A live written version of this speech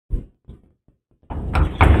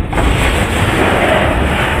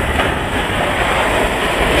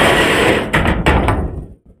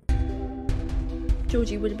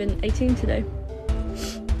Georgie would have been 18 today.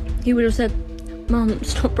 He would have said, "Mum,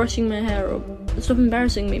 stop brushing my hair," or "Stop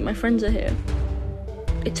embarrassing me, my friends are here."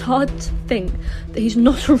 It's hard to think that he's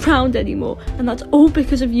not around anymore, and that's all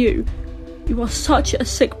because of you. You are such a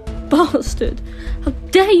sick bastard. How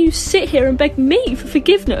dare you sit here and beg me for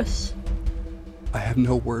forgiveness? I have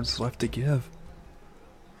no words left to give.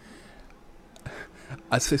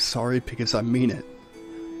 I say sorry because I mean it,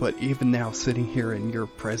 but even now, sitting here in your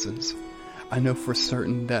presence, I know for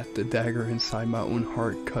certain that the dagger inside my own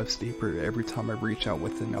heart cuts deeper every time I reach out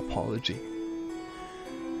with an apology.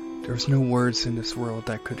 There's no words in this world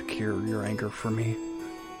that could cure your anger for me.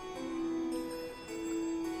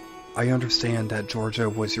 I understand that Georgia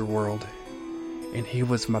was your world, and he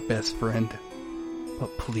was my best friend,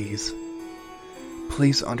 but please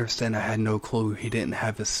understand I had no clue he didn't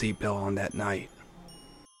have his seatbelt on that night.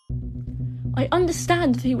 I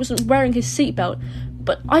understand if he wasn't wearing his seatbelt,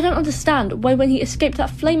 but I don't understand why when he escaped that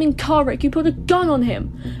flaming car wreck you put a gun on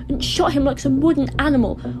him and shot him like some wooden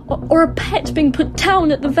animal or a pet being put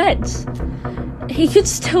down at the vets. He could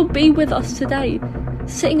still be with us today,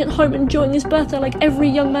 sitting at home enjoying his birthday like every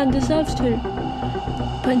young man deserves to.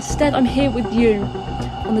 But instead I'm here with you,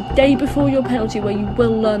 on the day before your penalty where you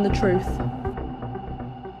will learn the truth.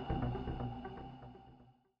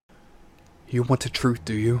 You want the truth,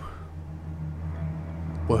 do you?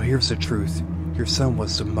 Well, here's the truth. Your son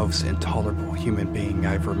was the most intolerable human being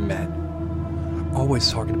I ever met. Always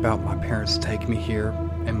talking about my parents take me here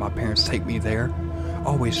and my parents take me there.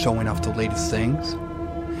 Always showing off the latest things.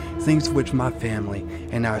 Things which my family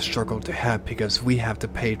and I struggle to have because we have to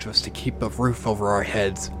pay just to keep a roof over our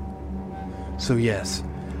heads. So yes,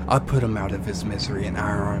 I put him out of his misery, and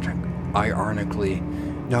ironically,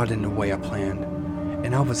 not in the way I planned.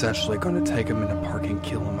 And I was actually going to take him in the park and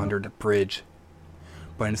kill him under the bridge.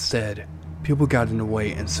 But instead, people got in the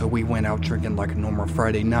way, and so we went out drinking like a normal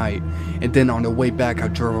Friday night, and then on the way back I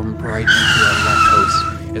drove him right into a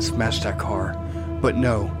lamppost and smashed that car. But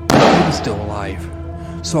no, he was still alive.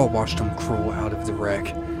 So I watched him crawl out of the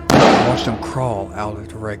wreck. I watched him crawl out of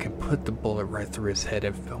the wreck and put the bullet right through his head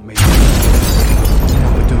and felt me.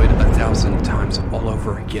 I would do it 1,000 times all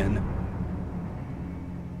over again.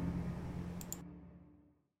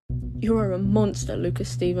 You are a monster, Lucas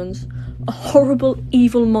Stevens. A horrible,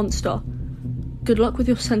 evil monster. Good luck with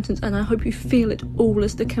your sentence, and I hope you feel it all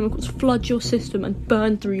as the chemicals flood your system and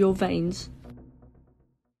burn through your veins.